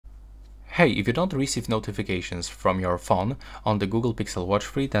Hey, if you don't receive notifications from your phone on the Google Pixel Watch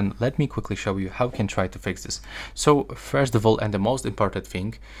 3, then let me quickly show you how you can try to fix this. So first of all, and the most important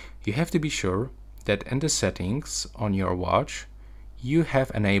thing, you have to be sure that in the settings on your watch, you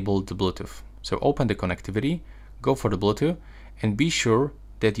have enabled the Bluetooth. So open the connectivity, go for the Bluetooth, and be sure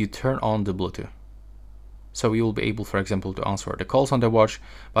that you turn on the Bluetooth. So you will be able, for example, to answer the calls on the watch,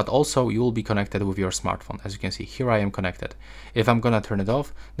 but also you will be connected with your smartphone. As you can see, here I am connected. If I'm gonna turn it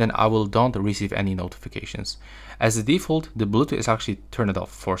off, then I don't receive any notifications. As a default, the Bluetooth is actually turned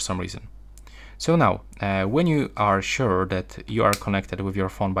off for some reason. So now, when you are sure that you are connected with your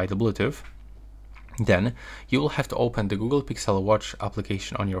phone by the Bluetooth, then you will have to open the Google Pixel Watch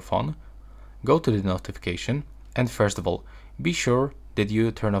application on your phone, go to the notification, and first of all, be sure that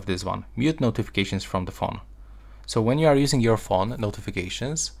you turn off this one, mute notifications from the phone. So when you are using your phone, when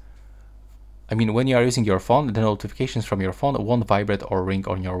you are using your phone, the notifications from your phone won't vibrate or ring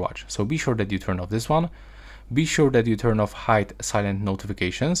on your watch. So be sure that you turn off this one. Be sure that you turn off hide silent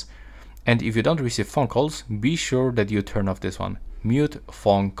notifications. And if you don't receive phone calls, be sure that you turn off this one, mute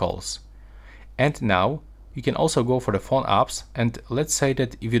phone calls. And now you can also go for the phone apps. And let's say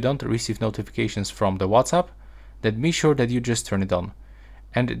that if you don't receive notifications from the WhatsApp, then be sure that you just turn it on.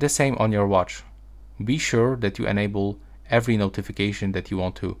 And the same on your watch. Be sure that you enable every notification that you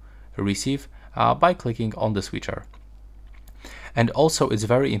want to receive by clicking on the switcher. And also it's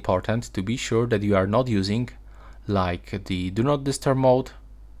very important to be sure that you are not using like the do not disturb mode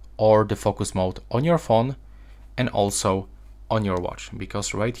or the focus mode on your phone and also on your watch,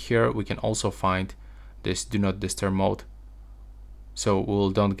 because right here we can also find this do not disturb mode. So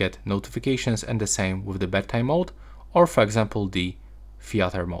we don't get notifications, and the same with the bedtime mode or, for example, the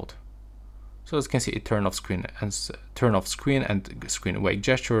theater mode. So as you can see, it turn off screen and screen wake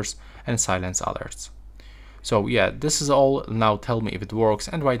gestures and silence alerts. So yeah, this is all. Now tell me if it works,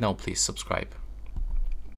 and right now please subscribe.